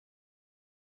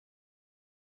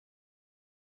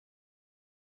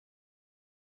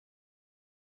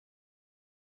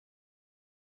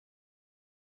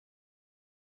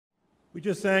We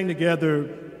just sang together,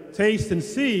 taste and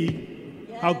see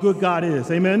how good God is.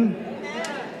 Amen?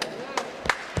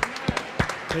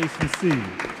 Taste and see.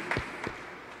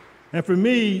 And for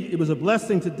me, it was a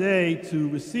blessing today to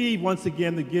receive once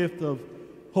again the gift of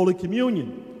Holy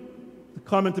Communion, to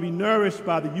come and to be nourished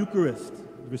by the Eucharist,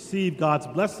 to receive God's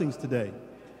blessings today,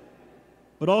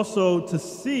 but also to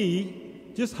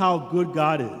see just how good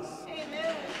God is.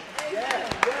 Amen. See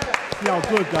how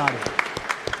good God is.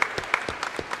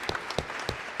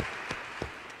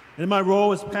 And in my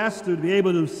role as pastor, to be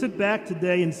able to sit back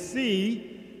today and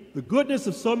see the goodness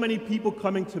of so many people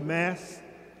coming to Mass,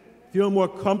 feeling more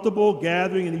comfortable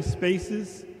gathering in these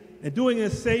spaces, and doing it in a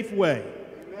safe way.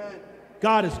 Amen.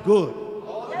 God is good.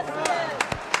 Yes,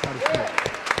 God is good.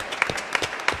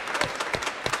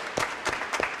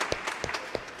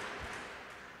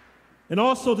 And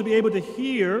also to be able to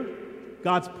hear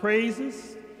God's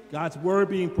praises, God's word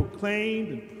being proclaimed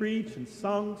and preached and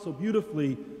sung so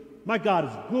beautifully. My God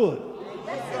is good.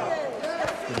 Yes,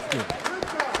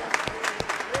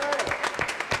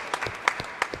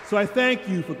 so I thank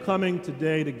you for coming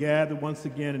today to gather once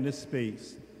again in this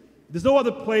space. There's no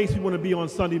other place we want to be on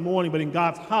Sunday morning but in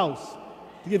God's house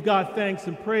to give God thanks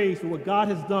and praise for what God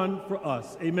has done for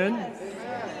us. Amen? Yes.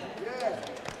 Yes.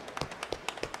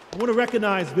 I want to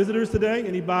recognize visitors today,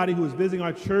 anybody who is visiting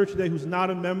our church today who's not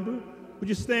a member. Would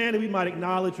you stand and we might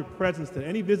acknowledge your presence today?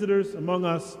 Any visitors among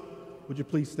us? Would you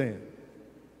please stand?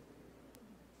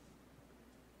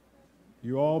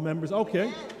 You're all members?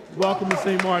 Okay. Welcome to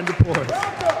St. Martin de Porres.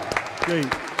 Great.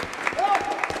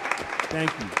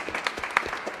 Thank you.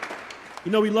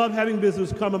 You know, we love having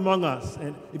visitors come among us.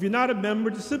 And if you're not a member,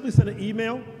 just simply send an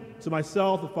email to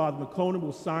myself or Father McConan.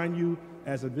 We'll sign you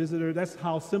as a visitor. That's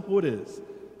how simple it is.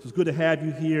 So it's good to have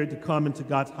you here to come into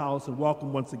God's house and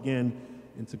welcome once again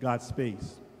into God's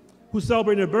space. Who's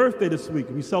celebrating their birthday this week?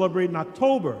 We celebrate in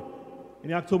October.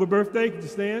 Any October birthday? Could you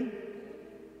stand?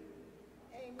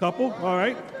 Couple? All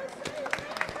right.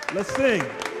 Let's sing.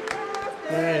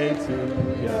 Birthday to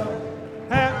you.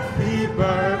 Happy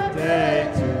birthday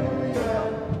to you.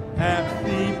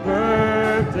 Happy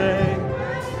birthday.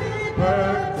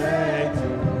 Birthday to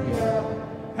you.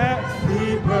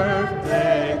 Happy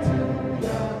birthday to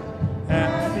you.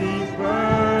 Happy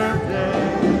birthday.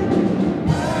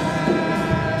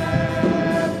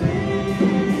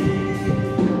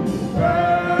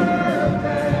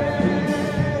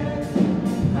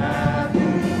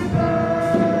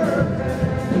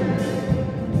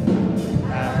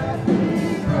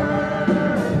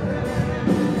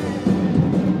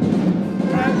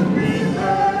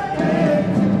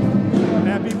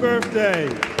 Birthday.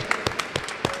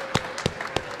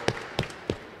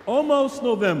 Almost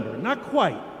November, not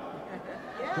quite,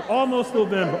 but almost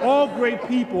November. All great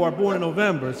people are born in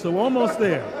November, so almost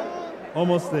there,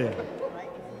 almost there.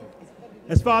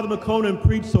 As Father McConan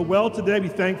preached so well today, we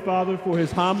thank Father for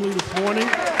his homily this morning.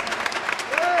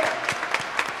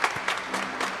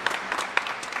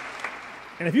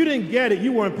 And if you didn't get it,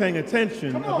 you weren't paying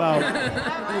attention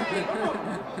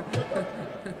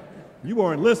you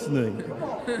weren't listening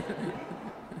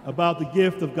about the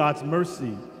gift of God's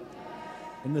mercy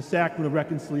and the sacrament of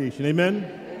reconciliation. Amen?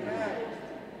 Amen?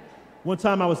 One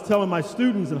time I was telling my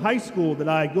students in high school that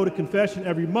I go to confession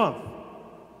every month.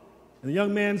 And the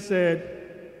young man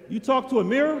said, "You talk to a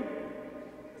mirror?"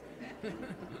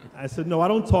 I said, "No, I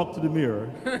don't talk to the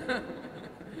mirror.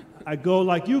 I go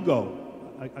like you go.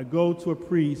 I go to a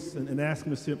priest and ask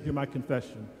him to hear my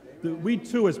confession." We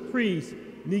too, as priests,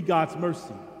 need God's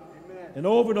mercy. And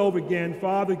over again,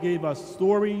 Father gave us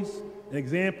stories and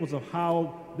examples of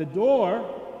how the door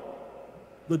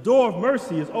of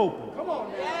mercy is open. Come on,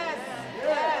 man.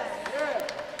 Yes.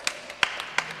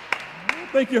 I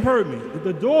think you heard me.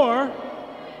 The door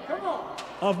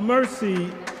of mercy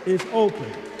is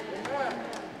open.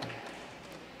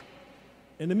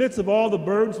 In the midst of all the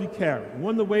burdens we carry,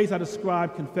 one of the ways I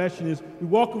describe confession is we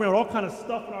walk around with all kind of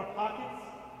stuff in our pockets.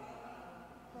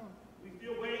 We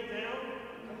feel weighed down.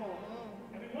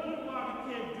 And we wonder why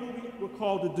we can't do what we're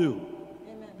called to do.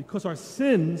 Amen. Because our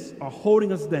sins are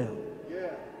holding us down.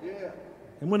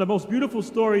 And one of the most beautiful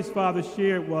stories Father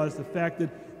shared was the fact that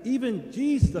even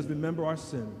Jesus does remember our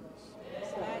sins.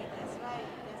 That's right.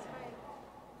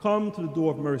 Come to the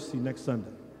door of mercy next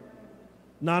Sunday.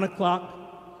 9 o'clock.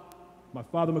 My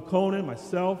Father McConan,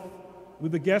 myself,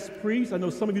 with the guest priest. I know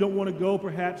some of you don't want to go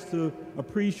perhaps to a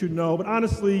priest you know, but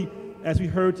honestly, as we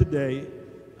heard today,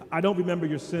 I don't remember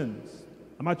your sins.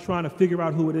 I'm not trying to figure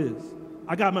out who it is.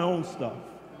 I got my own stuff.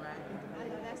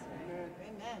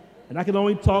 And I can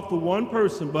only talk for one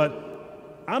person, but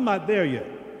I'm not there yet.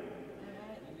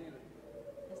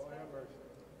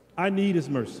 I need his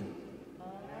mercy.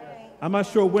 I'm not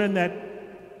sure when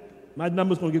my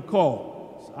number's going to get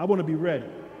called. So I want to be ready.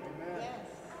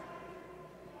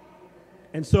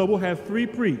 And so we'll have 3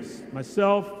 priests,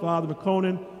 myself, Father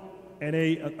McConan, and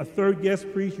a third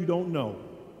guest priest you don't know.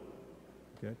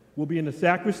 Okay? We'll be in the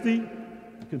sacristy,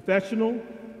 the confessional,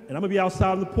 and I'm going to be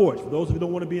outside on the porch for those of you who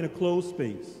don't want to be in a closed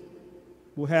space.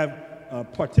 We'll have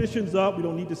partitions up. We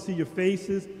don't need to see your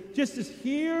faces. Just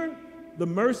hear the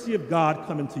mercy of God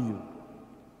coming to you.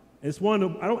 It's I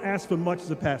don't ask for much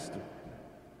as a pastor.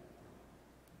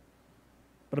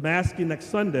 But I'm asking next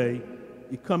Sunday,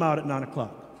 you come out at 9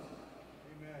 o'clock.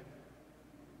 Amen.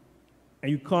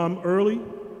 And you come early,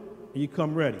 and you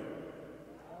come ready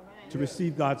to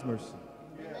receive God's mercy.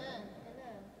 Amen.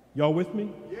 Y'all with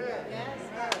me? Yes. Yes.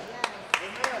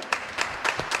 Amen.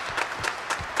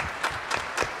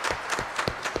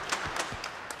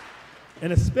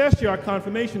 And especially our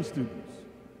confirmation students.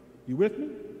 You with me?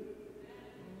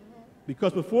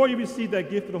 Because before you receive that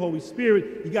gift of the Holy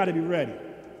Spirit, you got to be ready.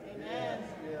 Amen.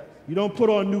 You don't put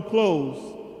on new clothes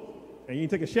and you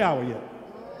ain't take a shower yet.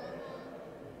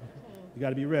 You got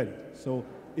to be ready. So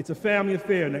it's a family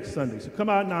affair next Sunday. So come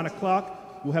out at 9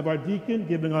 o'clock. We'll have our deacon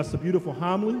giving us a beautiful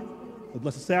homily. The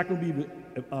Blessed Sacrament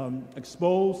will be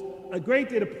exposed. A great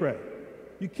day to pray.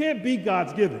 You can't beat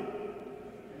God's giving.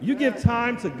 You give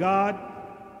time to God,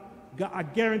 I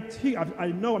guarantee, I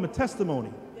know I'm a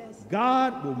testimony.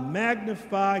 God will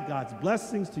magnify God's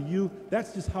blessings to you.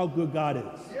 That's just how good God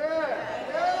is.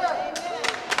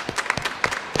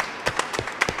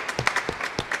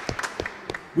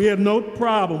 We have no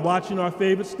problem watching our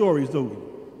favorite stories, do we?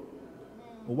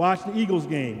 Or watching the Eagles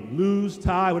game, lose,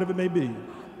 tie, whatever it may be.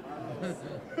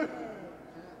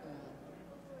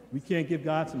 We can't give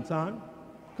God some time?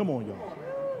 Come on, y'all.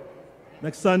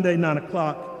 Next Sunday, 9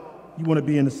 o'clock, you want to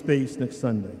be in the space next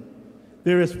Sunday.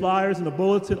 There is flyers in the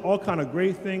bulletin, all kind of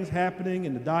great things happening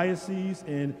in the diocese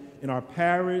and in our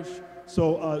parish.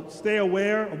 So stay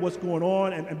aware of what's going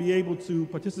on and be able to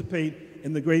participate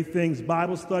in the great things.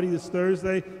 Bible study this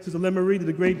Thursday. Sister Lemery did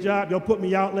a great job. Y'all put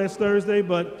me out last Thursday,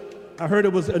 but I heard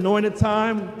it was anointed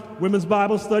time. Women's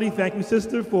Bible study. Thank you,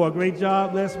 sister, for a great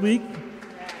job last week.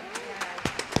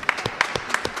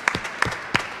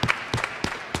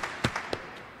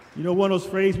 You know, one of those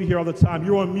phrases we hear all the time,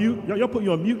 you're on mute. Y'all put me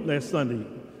on mute last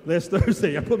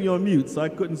Thursday. I put me on mute, so I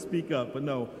couldn't speak up. But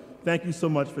no, thank you so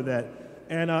much for that.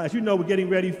 And as you know, we're getting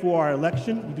ready for our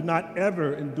election. We do not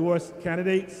ever endorse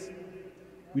candidates.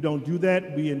 We don't do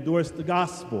that. We endorse the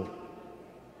gospel.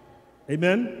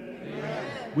 Amen? Amen.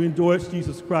 We endorse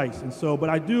Jesus Christ. And so, but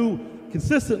I do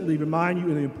consistently remind you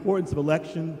of the importance of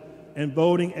election and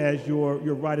voting as your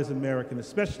right as an American,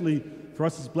 especially for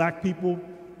us as black people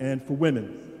and for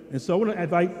women. And so I want to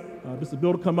invite Mr.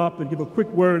 Bill to come up and give a quick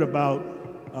word about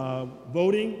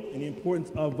voting and the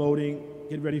importance of voting,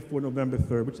 getting ready for November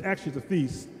 3rd, which actually is a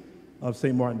feast of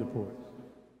St. Martin de Porres.